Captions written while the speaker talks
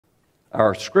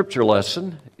Our scripture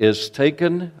lesson is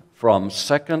taken from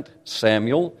 2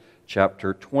 Samuel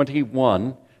chapter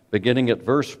 21, beginning at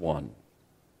verse 1.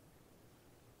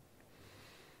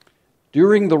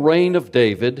 During the reign of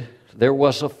David, there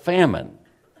was a famine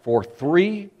for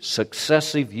 3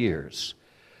 successive years,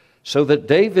 so that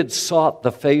David sought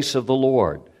the face of the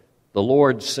Lord. The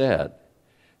Lord said,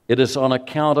 "It is on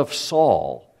account of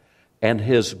Saul and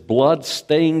his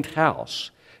blood-stained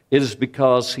house. It is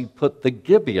because he put the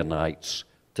Gibeonites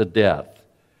to death."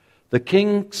 The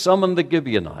king summoned the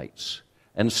Gibeonites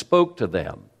and spoke to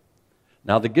them.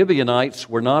 Now the Gibeonites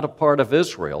were not a part of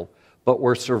Israel, but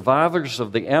were survivors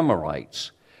of the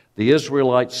Amorites. The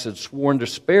Israelites had sworn to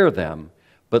spare them,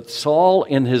 but Saul,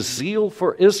 in his zeal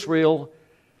for Israel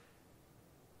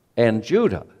and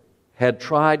Judah, had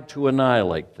tried to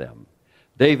annihilate them.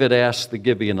 David asked the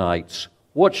Gibeonites,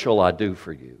 "What shall I do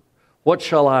for you?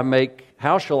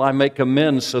 How shall I make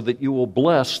amends so that you will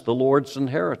bless the Lord's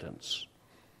inheritance?"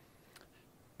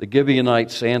 The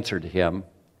Gibeonites answered him,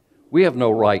 "We have no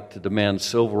right to demand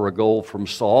silver or gold from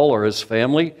Saul or his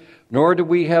family, nor do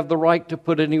we have the right to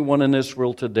put anyone in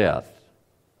Israel to death."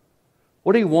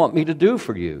 "What do you want me to do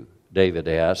for you?" David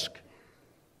asked.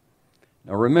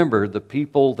 Now remember, the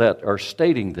people that are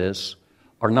stating this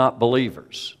are not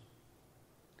believers.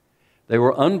 They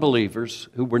were unbelievers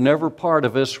who were never part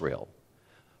of Israel.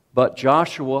 But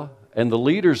Joshua and the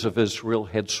leaders of Israel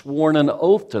had sworn an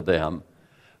oath to them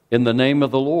in the name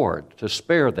of the Lord to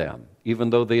spare them, even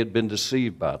though they had been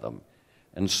deceived by them.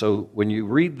 And so when you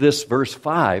read this verse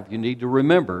 5, you need to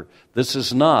remember this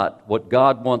is not what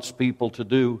God wants people to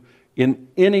do in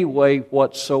any way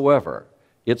whatsoever.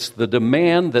 It's the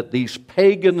demand that these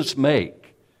pagans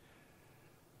make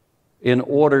in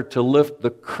order to lift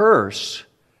the curse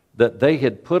that they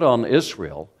had put on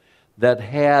Israel that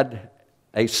had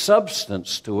a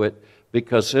substance to it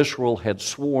because Israel had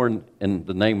sworn in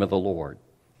the name of the Lord.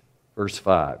 Verse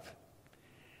 5.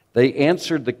 They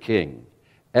answered the king,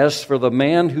 "As for the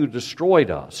man who destroyed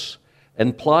us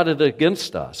and plotted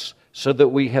against us, so that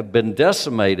we have been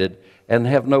decimated and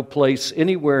have no place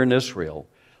anywhere in Israel,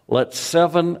 let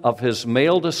 7 of his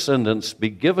male descendants be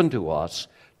given to us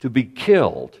to be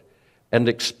killed and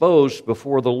exposed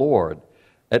before the Lord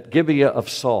at Gibeah of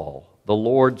Saul, the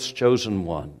Lord's chosen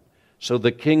one." So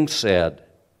the king said,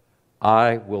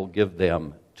 "I will give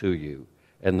them to you."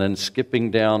 And then skipping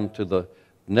down to the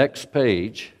next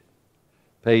page,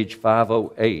 page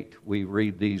 508, we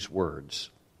read these words.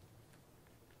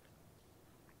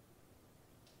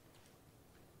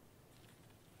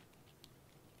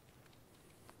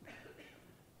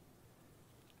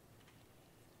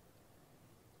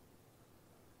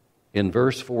 In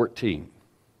verse 14,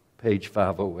 page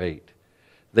 508,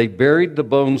 they buried the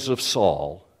bones of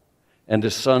Saul and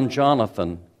his son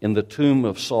Jonathan in the tomb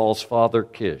of Saul's father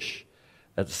Kish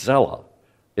at Zelah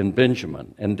in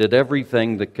Benjamin, and did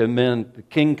everything the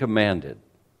king commanded.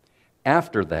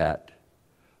 After that,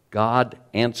 God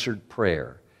answered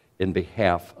prayer in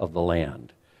behalf of the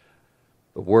land.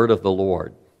 The word of the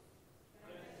Lord.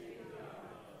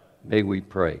 May we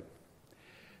pray.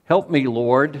 Help me,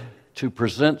 Lord, to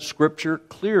present Scripture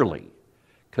clearly,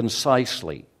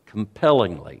 concisely,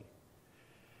 compellingly,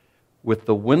 with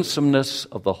the winsomeness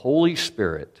of the Holy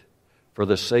Spirit, for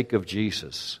the sake of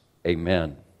Jesus.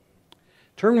 Amen.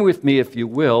 Turn with me, if you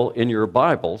will, in your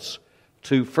Bibles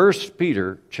to 1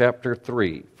 Peter chapter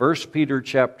 3. 1 Peter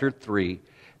chapter 3,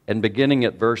 and beginning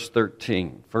at verse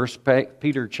 13. 1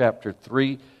 Peter chapter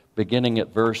 3, beginning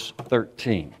at verse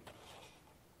 13.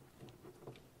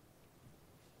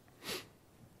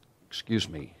 Excuse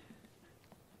me.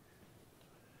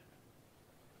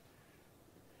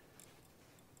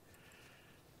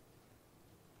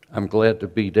 I'm glad to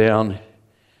be down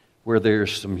where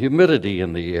there's some humidity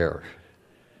in the air,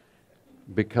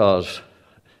 because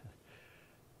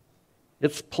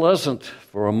it's pleasant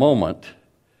for a moment,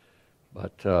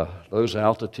 but those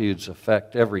altitudes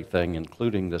affect everything,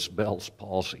 including this Bell's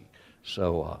palsy.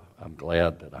 So I'm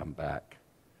glad that I'm back.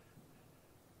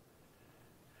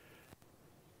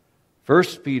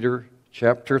 1 Peter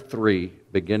chapter 3,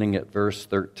 beginning at verse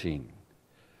 13.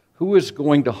 Who is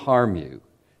going to harm you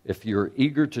if you're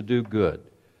eager to do good?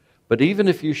 But even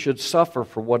if you should suffer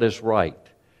for what is right,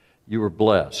 you are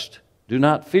blessed. Do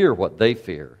not fear what they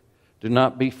fear. Do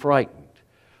not be frightened.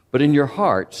 But in your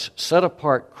hearts, set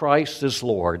apart Christ as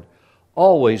Lord.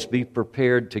 Always be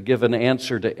prepared to give an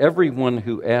answer to everyone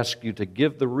who asks you to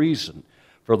give the reason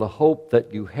for the hope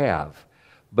that you have.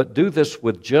 But do this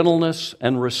with gentleness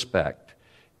and respect,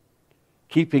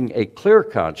 keeping a clear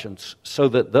conscience, so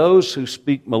that those who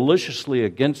speak maliciously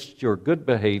against your good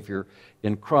behavior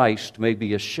in Christ may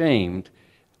be ashamed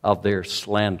of their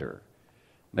slander.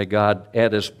 May God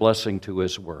add His blessing to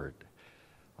His word.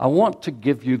 I want to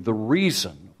give you the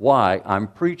reason why I'm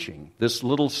preaching this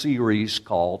little series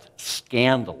called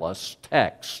Scandalous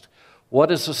Text.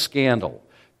 What is a scandal?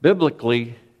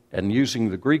 Biblically, and using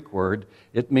the Greek word,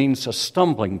 it means a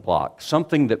stumbling block,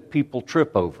 something that people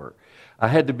trip over. I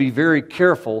had to be very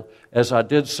careful as I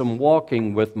did some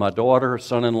walking with my daughter,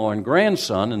 son-in-law, and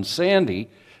grandson and Sandy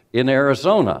in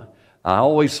Arizona. I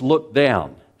always looked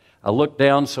down. I looked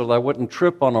down so that I wouldn't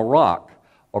trip on a rock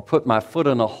or put my foot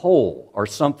in a hole or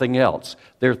something else.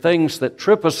 There are things that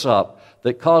trip us up,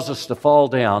 that cause us to fall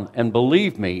down, and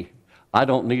believe me, I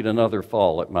don't need another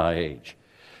fall at my age.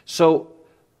 So,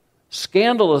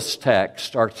 scandalous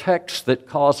texts are texts that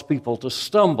cause people to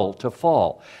stumble, to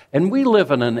fall. And we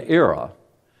live in an era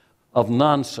of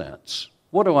nonsense.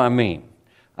 What do I mean?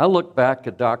 I look back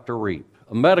at Dr. Reep,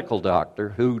 a medical doctor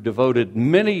who devoted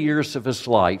many years of his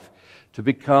life to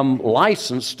become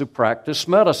licensed to practice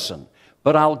medicine.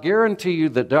 But I'll guarantee you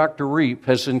that Dr. Reep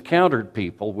has encountered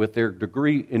people with their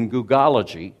degree in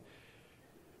Googology,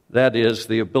 that is,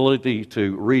 the ability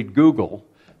to read Google,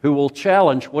 who will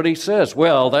challenge what he says.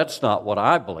 Well, that's not what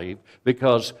I believe,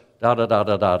 because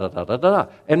da-da-da-da-da-da-da-da.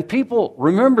 And people,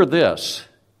 remember this,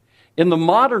 in the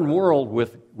modern world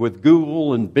with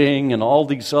Google and Bing and all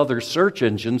these other search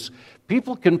engines,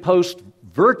 people can post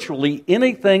virtually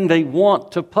anything they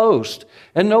want to post,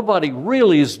 and nobody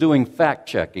really is doing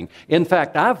fact-checking. In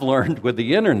fact, I've learned with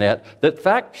the internet that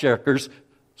fact-checkers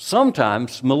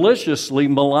sometimes maliciously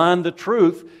malign the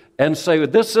truth and say,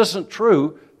 this isn't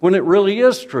true, when it really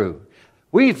is true.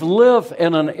 We've lived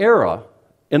in an era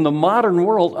in the modern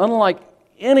world unlike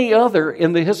any other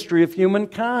in the history of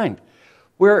humankind,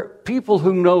 where people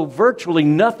who know virtually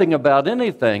nothing about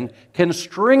anything can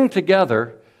string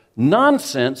together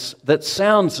nonsense that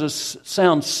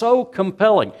sounds so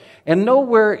compelling. And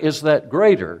nowhere is that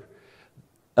greater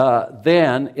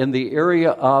than in the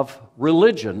area of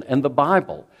religion and the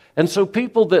Bible. And so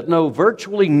people that know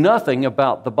virtually nothing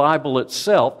about the Bible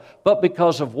itself, but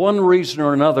because of one reason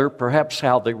or another, perhaps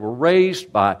how they were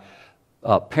raised by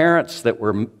parents that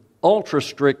were ultra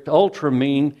strict, ultra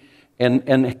mean,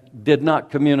 and did not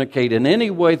communicate in any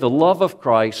way the love of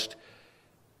Christ,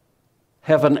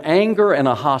 have an anger and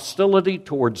a hostility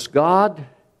towards God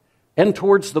and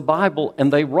towards the Bible,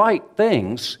 and they write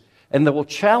things, and they will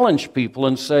challenge people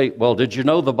and say, well, did you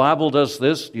know the Bible does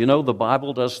this? Do you know the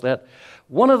Bible does that?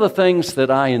 One of the things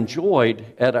that I enjoyed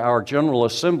at our General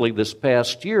Assembly this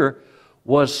past year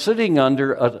was sitting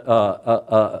under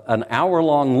an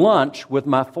hour-long lunch with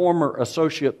my former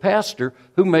associate pastor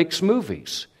who makes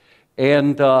movies.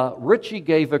 And Richie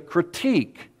gave a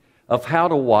critique of how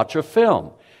to watch a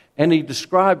film. And he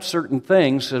described certain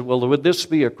things, said, well, would this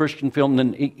be a Christian film?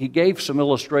 And he gave some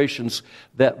illustrations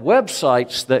that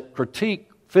websites that critique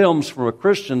films from a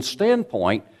Christian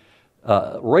standpoint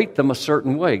rate them a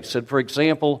certain way. He said, for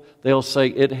example, they'll say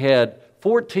it had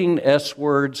 14 S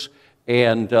words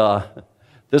and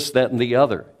this, that, and the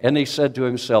other. And he said to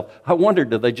himself, I wonder,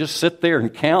 do they just sit there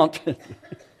and count?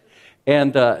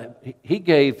 And he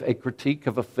gave a critique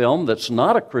of a film that's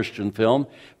not a Christian film,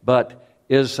 but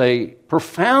is a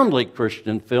profoundly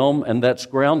Christian film, and that's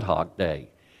Groundhog Day.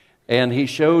 And he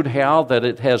showed how that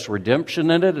it has redemption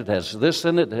in it, it has this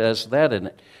in it, it has that in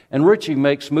it. And Richie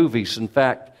makes movies. In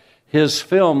fact, his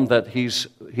film that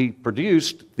he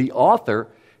produced, the author,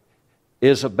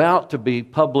 is about to be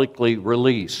publicly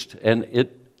released, and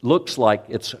it looks like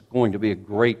it's going to be a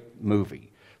great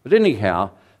movie. But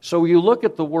anyhow, so you look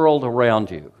at the world around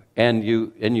you, and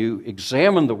you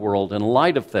examine the world in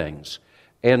light of things,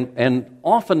 and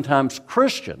oftentimes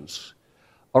Christians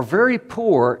are very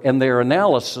poor in their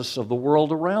analysis of the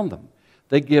world around them.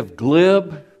 They give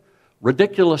glib,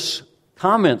 ridiculous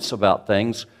comments about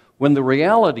things when the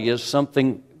reality is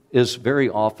something is very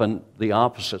often the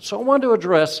opposite. So I want to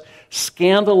address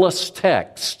scandalous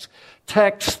texts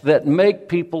that make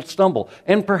people stumble.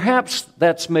 And perhaps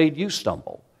that's made you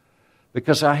stumble,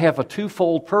 because I have a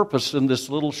twofold purpose in this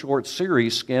little short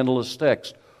series, Scandalous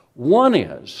Text. One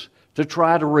is to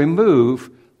try to remove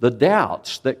the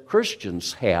doubts that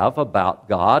Christians have about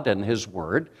God and His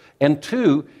Word. And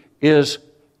two is,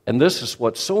 and this is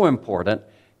what's so important,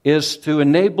 is to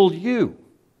enable you,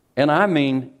 and I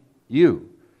mean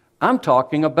you. I'm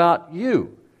talking about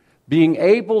you, being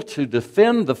able to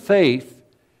defend the faith,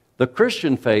 the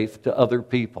Christian faith, to other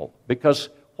people. Because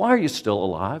why are you still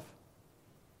alive?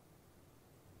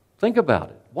 Think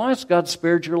about it. Why has God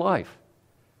spared your life?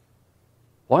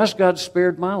 Why has God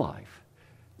spared my life?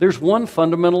 There's one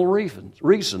fundamental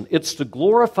reason. It's to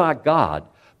glorify God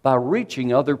by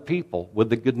reaching other people with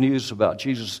the good news about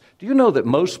Jesus. Do you know that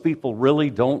most people really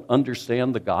don't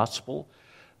understand the gospel?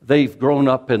 They've grown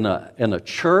up in a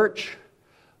church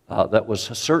that was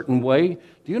a certain way.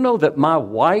 Do you know that my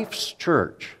wife's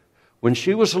church, when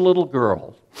she was a little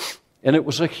girl, and it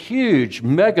was a huge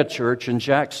mega church in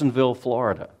Jacksonville,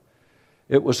 Florida.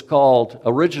 It was called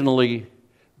originally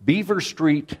Beaver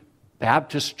Street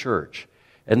Baptist Church.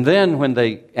 And then when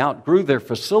they outgrew their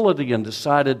facility and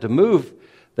decided to move,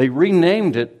 they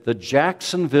renamed it the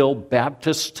Jacksonville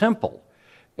Baptist Temple.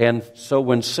 And so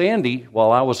when Sandy,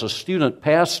 while I was a student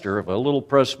pastor of a little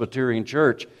Presbyterian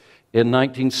church in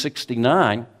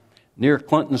 1969 near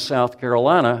Clinton, South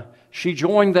Carolina, she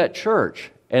joined that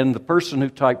church. And the person who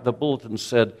typed the bulletin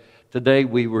said, "Today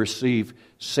we receive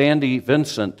Sandy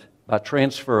Vincent by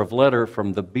transfer of letter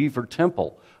from the Beaver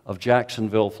Temple of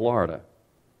Jacksonville, Florida."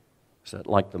 Is that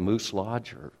like the Moose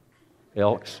Lodge or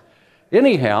Elks?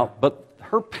 Anyhow, but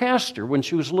her pastor, when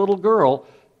she was a little girl,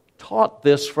 taught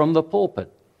this from the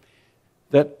pulpit,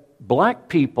 that black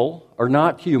people are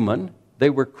not human. They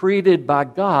were created by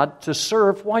God to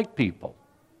serve white people.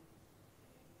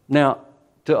 Now,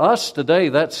 to us today,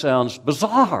 that sounds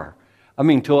bizarre.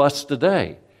 To us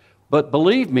today. But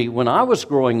believe me, when I was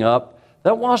growing up,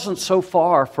 that wasn't so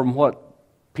far from what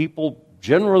people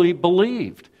generally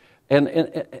believed.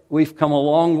 And we've come a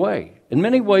long way. In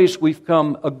many ways, we've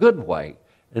come a good way.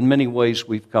 In many ways,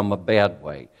 we've come a bad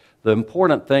way. The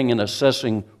important thing in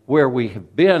assessing where we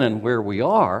have been and where we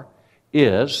are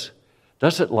is,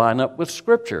 does it line up with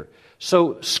Scripture?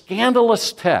 So,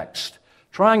 scandalous text,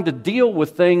 trying to deal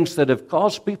with things that have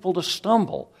caused people to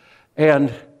stumble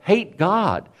and hate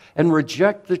God and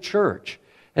reject the church.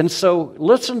 And so,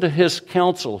 listen to his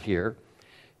counsel here.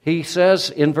 He says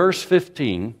in verse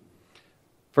 15,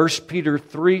 1 Peter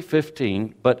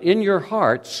 3:15, "But in your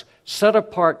hearts set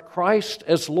apart Christ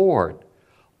as Lord.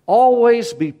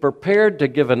 Always be prepared to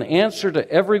give an answer to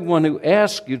everyone who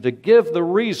asks you to give the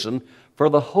reason for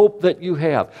the hope that you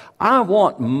have." I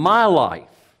want my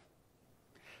life,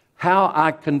 how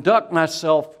I conduct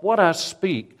myself, what I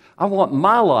speak, I want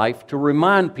my life to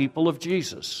remind people of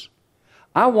Jesus.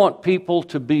 I want people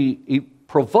to be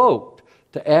provoked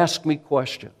to ask me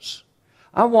questions.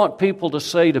 I want people to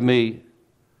say to me,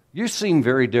 "You seem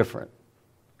very different."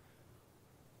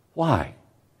 Why?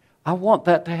 I want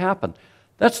that to happen.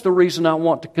 That's the reason I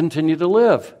want to continue to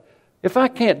live. If I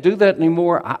can't do that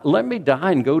anymore, let me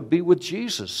die and go be with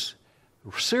Jesus.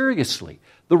 Seriously.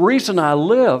 The reason I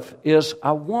live is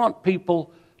I want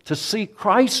people to see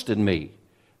Christ in me.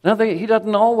 Now, they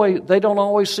don't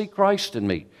always see Christ in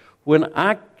me. When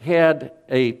I had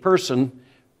a person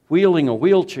wheeling a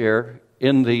wheelchair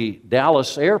in the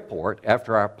Dallas airport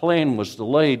after our plane was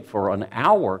delayed for an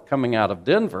hour coming out of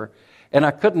Denver, and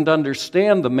I couldn't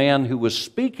understand the man who was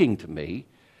speaking to me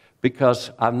because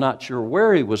I'm not sure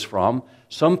where he was from.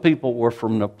 Some people were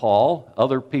from Nepal,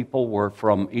 other people were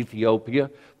from Ethiopia,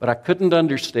 but I couldn't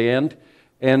understand,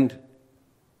 and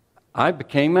I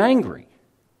became angry.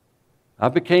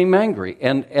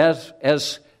 And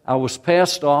as I was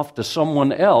passed off to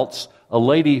someone else, a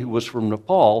lady who was from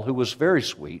Nepal, who was very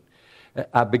sweet,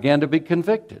 I began to be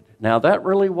convicted. Now, that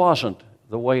really wasn't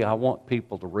the way I want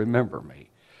people to remember me,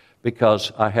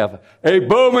 because I have a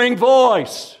booming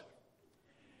voice.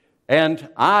 And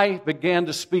I began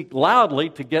to speak loudly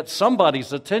to get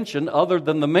somebody's attention other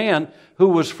than the man who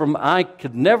was from, I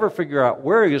could never figure out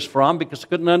where he was from because I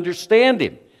couldn't understand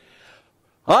him.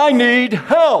 "I need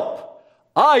help.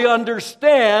 I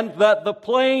understand that the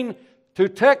plane to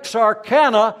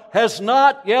Texarkana has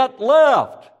not yet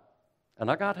left." And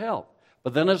I got help.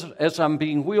 But then as I'm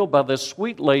being wheeled by this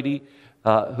sweet lady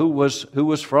who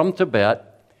was from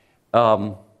Tibet,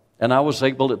 and I was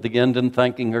able at the end in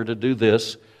thanking her to do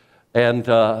this, and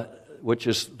which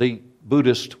is the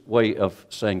Buddhist way of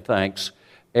saying thanks.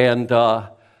 And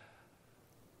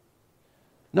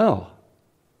no,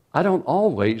 I don't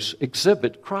always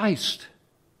exhibit Christ.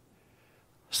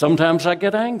 Sometimes I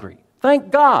get angry. Thank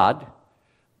God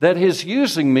that His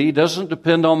using me doesn't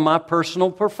depend on my personal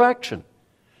perfection.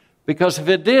 Because if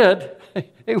it did,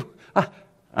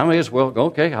 I may as well go,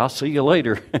 okay, I'll see you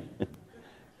later.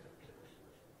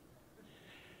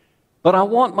 But I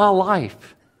want my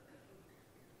life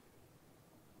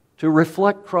to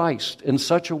reflect Christ in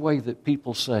such a way that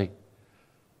people say,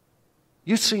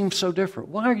 "You seem so different.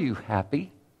 Why are you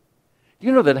happy?"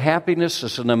 You know that happiness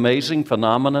is an amazing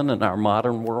phenomenon in our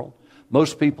modern world.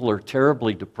 Most people are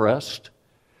terribly depressed.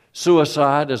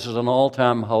 Suicide is at an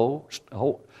all-time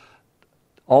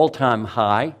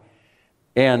high.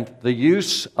 And the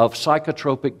use of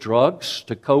psychotropic drugs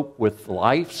to cope with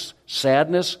life's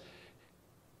sadness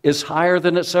is higher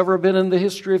than it's ever been in the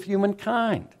history of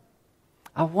humankind.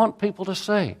 I want people to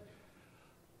say,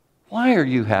 "Why are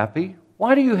you happy?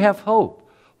 Why do you have hope?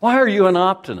 Why are you an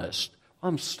optimist?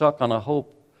 I'm stuck on a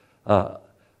hope, on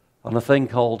a thing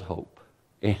called hope.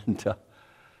 And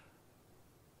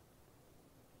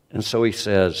so he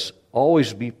says,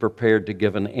 always be prepared to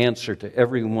give an answer to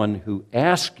everyone who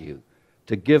asks you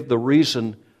to give the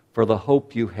reason for the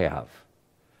hope you have.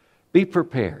 Be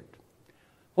prepared.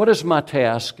 What is my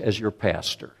task as your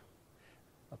pastor?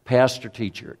 A pastor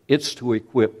teacher. It's to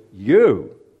equip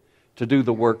you to do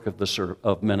the work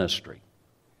of ministry.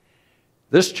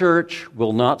 This church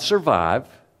will not survive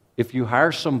if you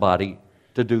hire somebody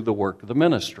to do the work of the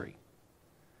ministry.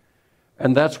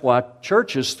 And that's why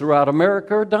churches throughout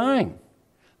America are dying.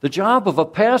 The job of a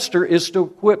pastor is to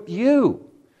equip you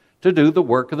to do the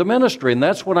work of the ministry. And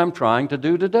that's what I'm trying to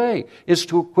do today, is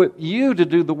to equip you to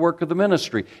do the work of the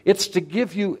ministry. It's to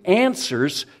give you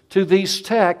answers to these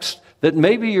texts that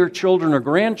maybe your children or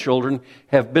grandchildren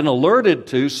have been alerted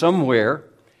to somewhere,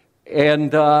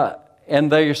 and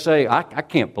they say, I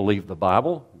can't believe the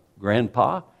Bible,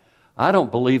 Grandpa. I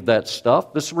don't believe that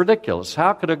stuff. This is ridiculous.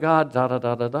 How could a God,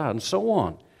 da-da-da-da-da, and so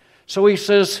on. So he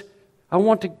says, I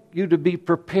want you to be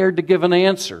prepared to give an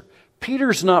answer.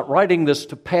 Peter's not writing this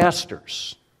to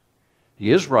pastors.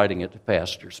 He is writing it to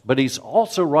pastors, but he's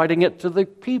also writing it to the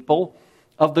people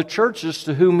of the churches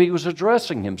to whom he was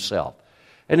addressing himself.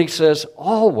 And he says,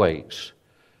 always,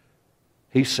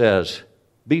 he says,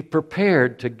 be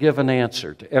prepared to give an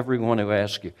answer to everyone who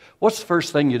asks you. What's the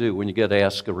first thing you do when you get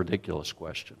asked a ridiculous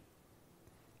question?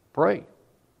 Pray.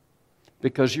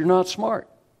 Because you're not smart.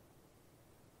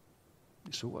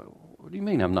 You say, well, what do you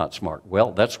mean I'm not smart?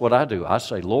 Well, that's what I do. I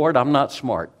say, Lord, I'm not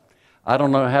smart. I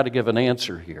don't know how to give an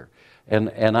answer here.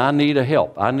 And I need a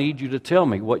help. I need you to tell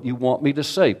me what you want me to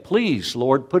say. Please,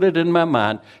 Lord, put it in my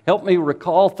mind. Help me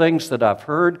recall things that I've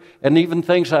heard and even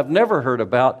things I've never heard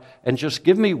about, and just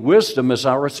give me wisdom as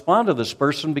I respond to this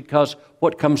person, because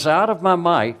what comes out of my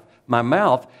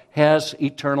mouth has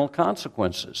eternal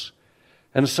consequences.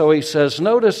 And so he says,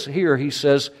 notice here, he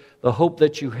says, the hope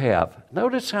that you have.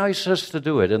 Notice how he says to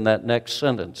do it in that next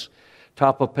sentence,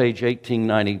 top of page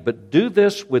 1890. But do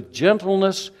this with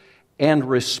gentleness and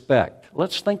respect.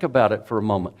 Let's think about it for a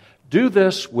moment. Do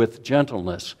this with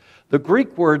gentleness. The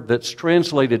Greek word that's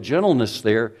translated gentleness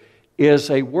there is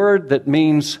a word that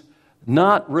means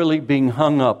not really being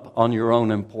hung up on your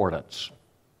own importance.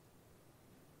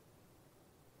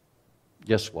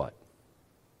 Guess what?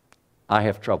 I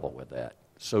have trouble with that.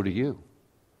 So do you.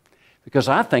 Because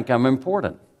I think I'm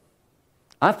important.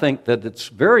 I think that it's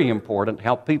very important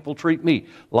how people treat me.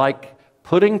 Like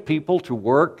putting people to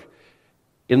work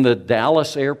in the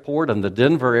Dallas airport and the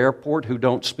Denver airport who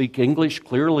don't speak English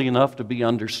clearly enough to be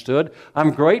understood.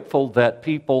 I'm grateful that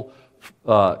people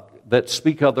that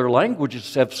speak other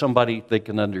languages have somebody they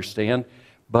can understand,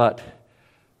 but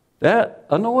that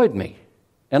annoyed me.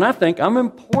 And I think I'm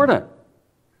important.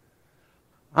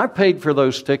 I paid for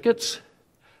those tickets.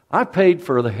 I paid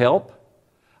for the help.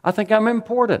 I think I'm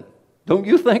important. Don't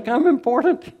you think I'm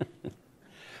important?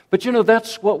 But you know,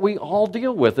 that's what we all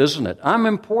deal with, isn't it? I'm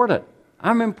important.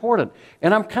 I'm important.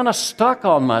 And I'm kind of stuck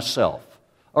on myself.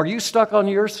 Are you stuck on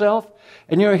yourself?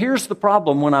 And you know, here's the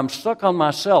problem. When I'm stuck on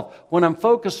myself, when I'm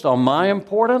focused on my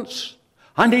importance,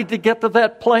 I need to get to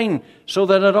that plane so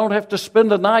that I don't have to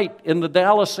spend the night in the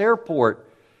Dallas airport.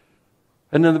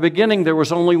 And in the beginning, there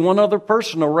was only one other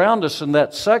person around us in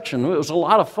that section. It was a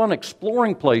lot of fun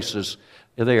exploring places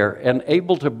there and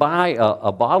able to buy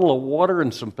a bottle of water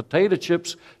and some potato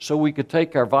chips so we could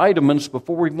take our vitamins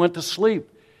before we went to sleep.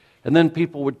 And then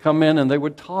people would come in and they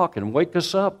would talk and wake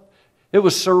us up. It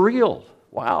was surreal.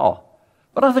 Wow.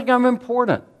 But I think I'm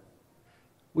important.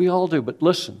 We all do. But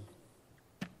listen,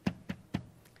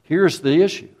 here's the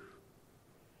issue.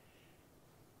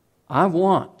 I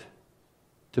want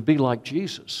to be like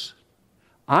Jesus.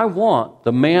 I want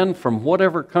the man from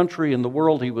whatever country in the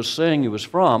world he was saying he was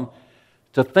from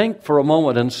to think for a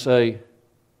moment and say,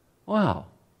 wow,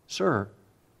 sir,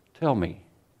 tell me.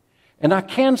 And I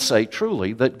can say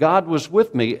truly that God was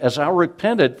with me as I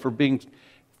repented for being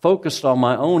focused on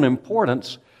my own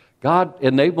importance. God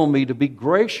enabled me to be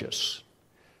gracious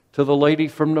to the lady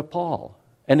from Nepal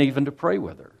and even to pray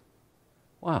with her.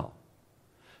 Wow.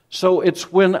 So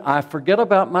it's when I forget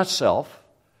about myself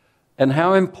and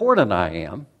how important I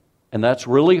am, and that's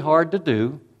really hard to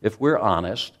do if we're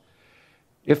honest,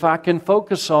 if I can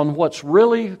focus on what's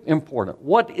really important.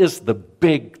 What is the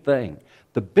big thing?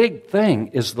 The big thing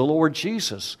is the Lord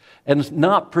Jesus, and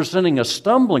not presenting a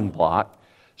stumbling block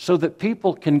so that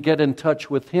people can get in touch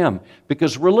with Him,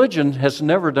 because religion has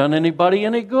never done anybody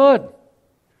any good.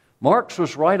 Marx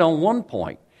was right on one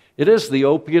point. It is the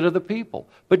opiate of the people.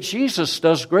 But Jesus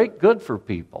does great good for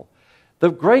people.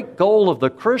 The great goal of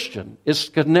the Christian is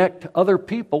to connect other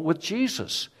people with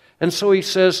Jesus. And so he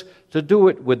says to do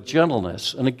it with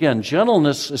gentleness. And again,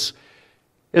 gentleness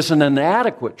is an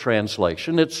inadequate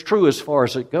translation. It's true as far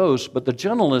as it goes, but the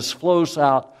gentleness flows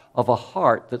out of a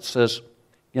heart that says,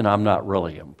 I'm not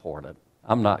really important.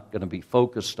 I'm not going to be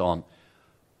focused on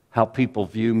how people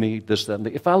view me, this, that, and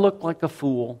that. If I look like a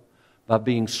fool by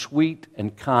being sweet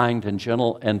and kind and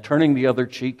gentle and turning the other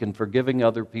cheek and forgiving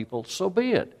other people, so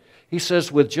be it. He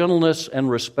says with gentleness and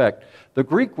respect. The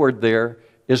Greek word there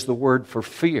is the word for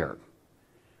fear.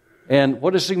 And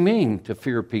what does he mean to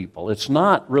fear people? It's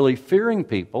not really fearing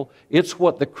people. It's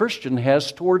what the Christian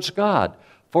has towards God.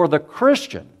 For the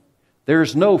Christian,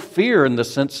 there's no fear in the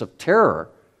sense of terror,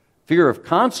 fear of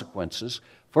consequences.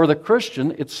 For the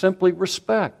Christian, it's simply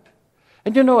respect.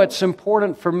 And it's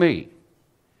important for me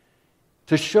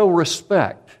to show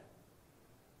respect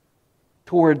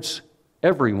towards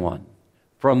everyone.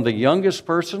 From the youngest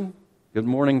person, good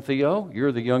morning, Theo.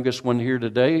 You're the youngest one here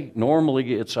today.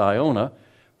 Normally it's Iona,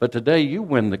 but today you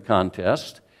win the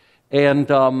contest. And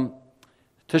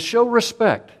to show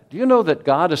respect. Do you know that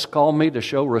God has called me to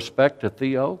show respect to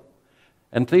Theo?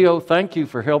 And Theo, thank you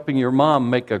for helping your mom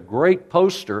make a great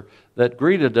poster that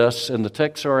greeted us in the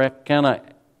Texarkana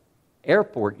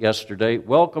airport yesterday.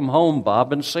 Welcome home,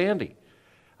 Bob and Sandy.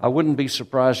 I wouldn't be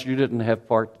surprised you didn't have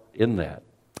part in that.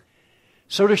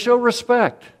 So to show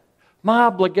respect, my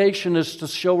obligation is to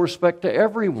show respect to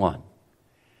everyone.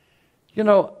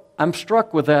 I'm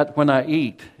struck with that when I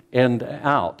eat and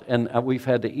out, and we've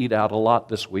had to eat out a lot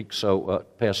this week,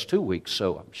 past 2 weeks,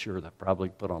 so I'm sure that probably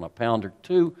put on a pound or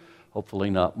two, hopefully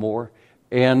not more.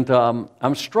 And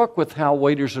I'm struck with how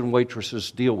waiters and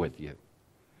waitresses deal with you.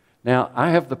 Now, I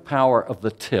have the power of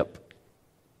the tip,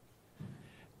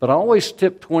 but I always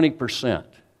tip 20%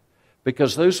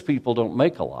 because those people don't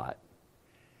make a lot.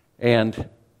 And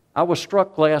I was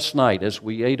struck last night as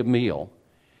we ate a meal,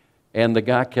 and the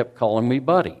guy kept calling me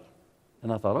buddy.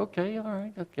 And I thought, okay, all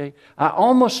right, okay. I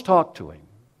almost talked to him,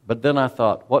 but then I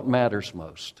thought, what matters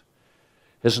most?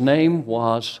 His name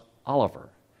was Oliver,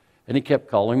 and he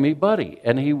kept calling me buddy.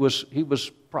 And he was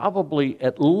probably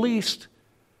at least,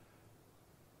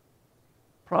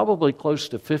 probably close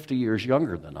to 50 years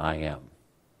younger than I am.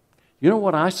 You know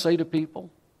what I say to people?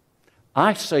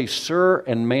 I say sir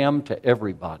and ma'am to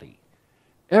everybody.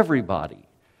 Everybody.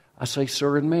 I say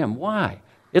sir and ma'am. Why?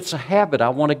 It's a habit I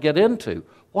want to get into.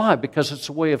 Why? Because it's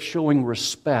a way of showing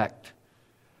respect.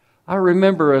 I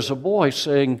remember as a boy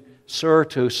saying sir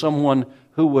to someone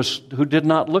who did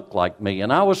not look like me,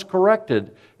 and I was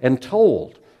corrected and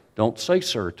told, don't say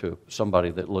sir to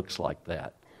somebody that looks like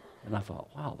that. And I thought,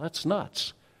 wow, that's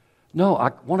nuts. No,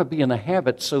 I want to be in a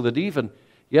habit so that even,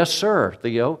 yes sir,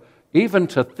 Theo, even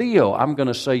to Theo, I'm going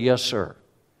to say yes, sir,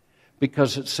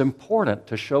 because it's important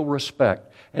to show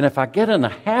respect. And if I get in a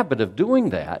habit of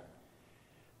doing that,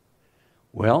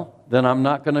 well, then I'm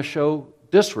not going to show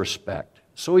disrespect.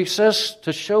 So he says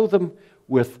to show them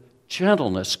with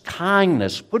gentleness,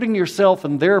 kindness, putting yourself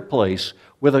in their place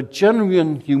with a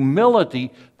genuine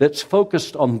humility that's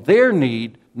focused on their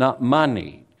need, not my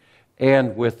need,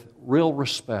 and with real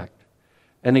respect.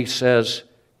 And he says,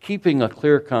 keeping a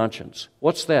clear conscience.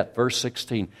 What's that? Verse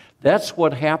 16. That's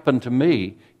what happened to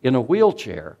me in a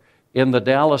wheelchair in the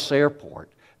Dallas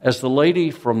airport as the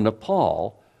lady from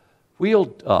Nepal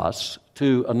wheeled us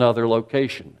to another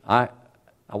location. I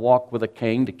walk with a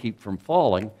cane to keep from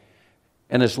falling,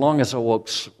 and as long as I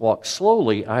walk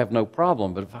slowly, I have no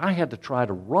problem. But if I had to try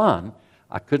to run,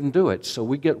 I couldn't do it. So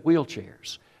we get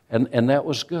wheelchairs, and that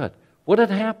was good. What had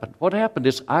happened? What happened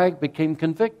is I became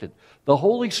convicted. The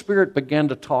Holy Spirit began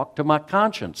to talk to my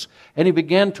conscience, and He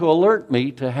began to alert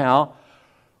me to how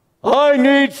I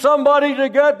need somebody to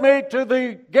get me to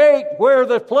the gate where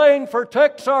the plane for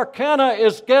Texarkana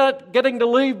is getting to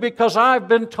leave because I've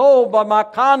been told by my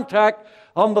contact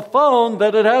on the phone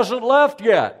that it hasn't left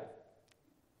yet.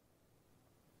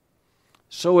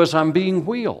 So as I'm being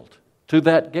wheeled to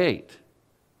that gate,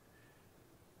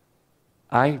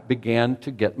 I began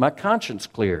to get my conscience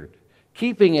cleared.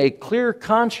 Keeping a clear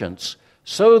conscience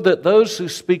so that those who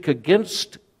speak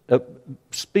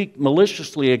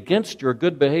maliciously against your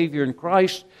good behavior in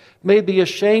Christ may be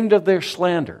ashamed of their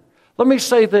slander. Let me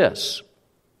say this.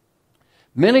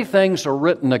 Many things are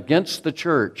written against the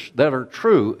church that are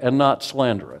true and not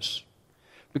slanderous.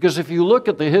 Because if you look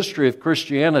at the history of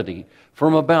Christianity,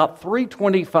 from about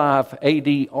 325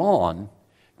 AD on,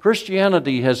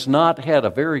 Christianity has not had a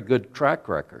very good track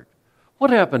record. What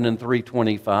happened in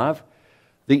 325?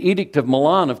 The Edict of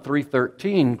Milan of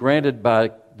 313, granted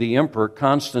by the Emperor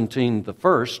Constantine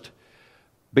I,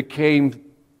 became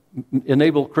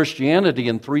enabled Christianity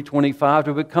in 325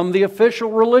 to become the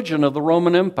official religion of the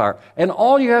Roman Empire. And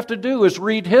all you have to do is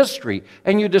read history,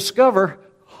 and you discover,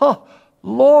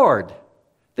 Lord,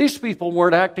 these people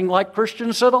weren't acting like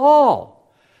Christians at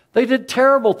all. They did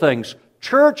terrible things.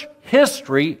 Church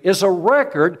history is a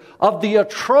record of the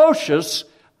atrocious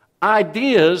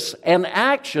ideas and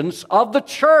actions of the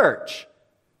church.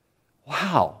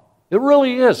 Wow, it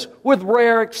really is, with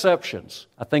rare exceptions.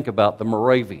 I think about the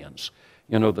Moravians.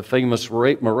 You know, the famous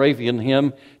Moravian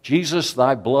hymn, Jesus,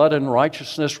 Thy Blood and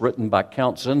Righteousness, written by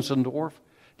Count Zinzendorf.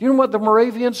 Do you know what the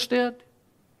Moravians did?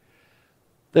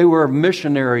 They were a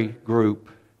missionary group,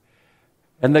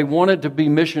 and they wanted to be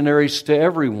missionaries to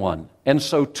everyone. And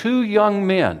so 2 young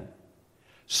men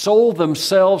sold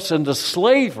themselves into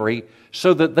slavery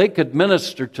so that they could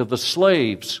minister to the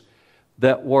slaves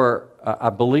that were, I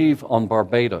believe, on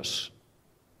Barbados.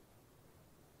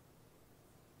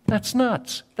 That's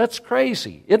nuts. That's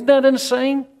crazy. Isn't that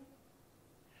insane?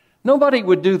 Nobody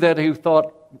would do that who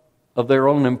thought of their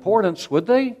own importance, would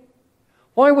they?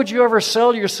 Why would you ever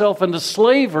sell yourself into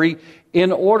slavery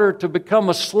in order to become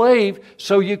a slave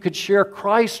so you could share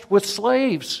Christ with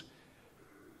slaves?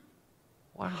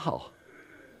 Wow.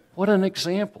 What an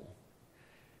example.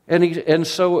 And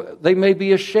so they may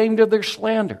be ashamed of their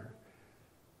slander.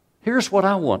 Here's what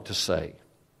I want to say.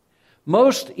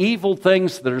 Most evil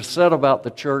things that are said about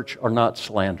the church are not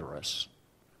slanderous.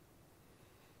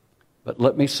 But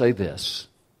let me say this.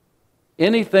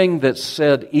 Anything that's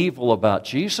said evil about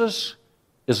Jesus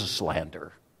is a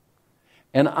slander.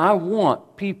 And I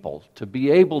want people to be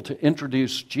able to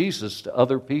introduce Jesus to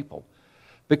other people.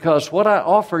 Because what I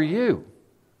offer you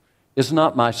is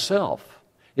not myself.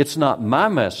 It's not my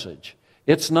message.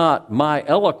 It's not my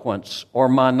eloquence or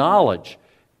my knowledge.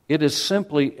 It is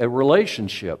simply a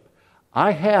relationship.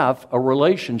 I have a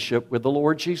relationship with the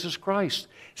Lord Jesus Christ.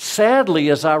 Sadly,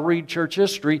 as I read church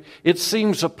history, it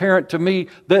seems apparent to me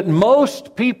that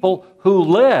most people who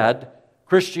led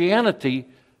Christianity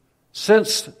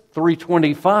since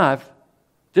 325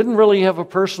 didn't really have a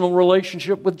personal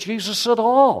relationship with Jesus at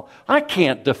all. I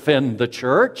can't defend the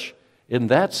church in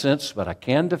that sense, but I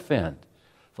can defend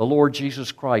the Lord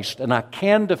Jesus Christ, and I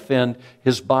can defend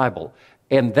His Bible.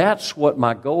 And that's what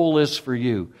my goal is for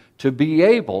you, to be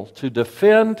able to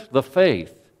defend the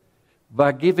faith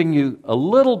by giving you a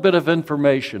little bit of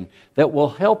information that will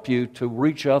help you to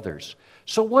reach others.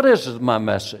 So what is my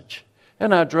message?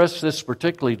 And I address this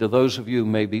particularly to those of you who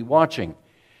may be watching.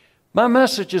 My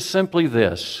message is simply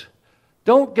this.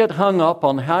 Don't get hung up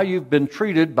on how you've been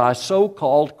treated by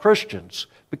so-called Christians,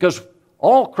 because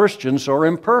all Christians are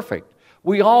imperfect.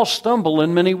 We all stumble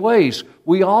in many ways.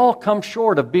 We all come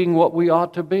short of being what we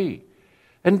ought to be.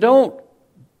 And don't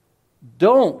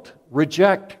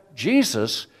reject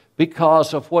Jesus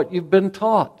because of what you've been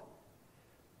taught.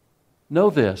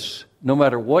 Know this, no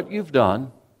matter what you've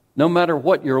done, no matter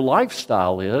what your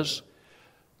lifestyle is,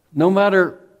 no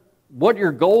matter what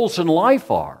your goals in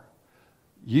life are,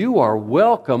 you are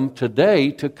welcome today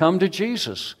to come to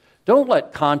Jesus. Don't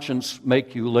let conscience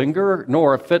make you linger,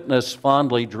 nor a fitness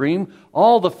fondly dream.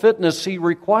 All the fitness He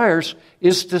requires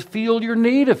is to feel your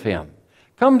need of Him.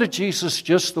 Come to Jesus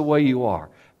just the way you are.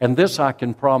 And this I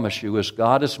can promise you, as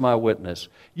God is my witness,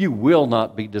 you will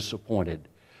not be disappointed.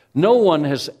 No one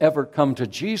has ever come to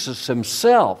Jesus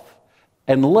himself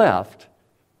and left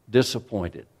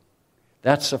disappointed.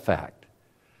 That's a fact.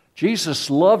 Jesus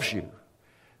loves you,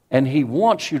 and He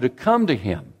wants you to come to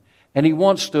Him. And He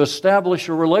wants to establish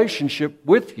a relationship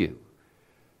with you.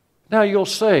 Now you'll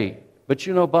say, but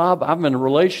you know, Bob, I'm in a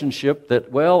relationship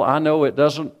that, I know it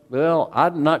doesn't,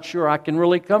 I'm not sure I can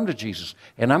really come to Jesus.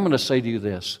 And I'm going to say to you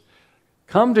this.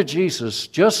 Come to Jesus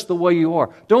just the way you are.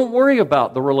 Don't worry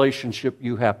about the relationship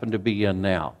you happen to be in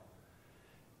now.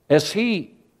 As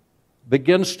He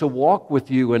begins to walk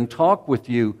with you and talk with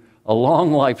you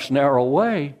along life's narrow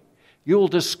way, you'll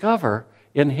discover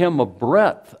in Him a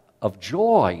breadth of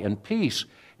joy and peace,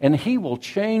 and He will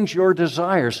change your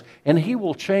desires, and He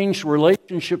will change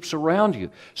relationships around you.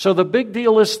 So the big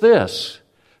deal is this.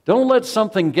 Don't let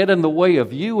something get in the way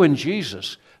of you and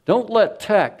Jesus. Don't let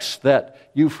texts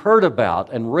that you've heard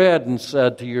about and read and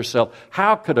said to yourself,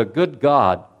 how could a good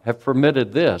God have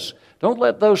permitted this? Don't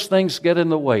let those things get in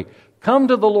the way. Come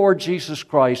to the Lord Jesus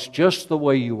Christ just the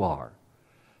way you are.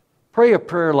 Pray a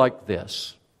prayer like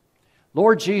this.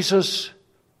 Lord Jesus,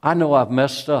 I know I've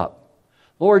messed up.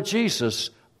 Lord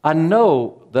Jesus, I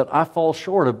know that I fall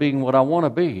short of being what I want to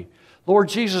be. Lord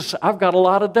Jesus, I've got a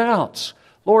lot of doubts.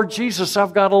 Lord Jesus,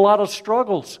 I've got a lot of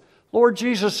struggles. Lord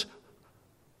Jesus,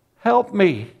 help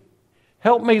me.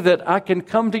 Help me that I can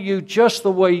come to You just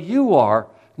the way You are,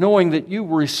 knowing that You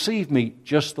receive me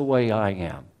just the way I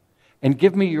am. And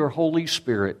give me your Holy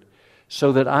Spirit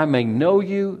so that I may know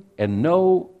you and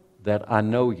know that I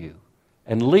know you.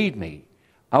 And lead me.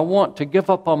 I want to give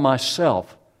up on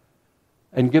myself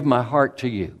and give my heart to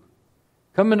you.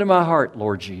 Come into my heart,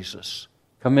 Lord Jesus.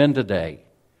 Come in today.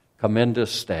 Come in to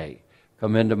stay.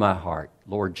 Come into my heart,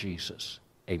 Lord Jesus.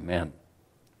 Amen.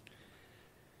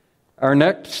 Our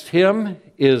next hymn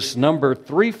is number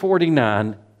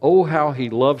 349, Oh, How He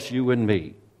Loves You and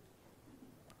Me.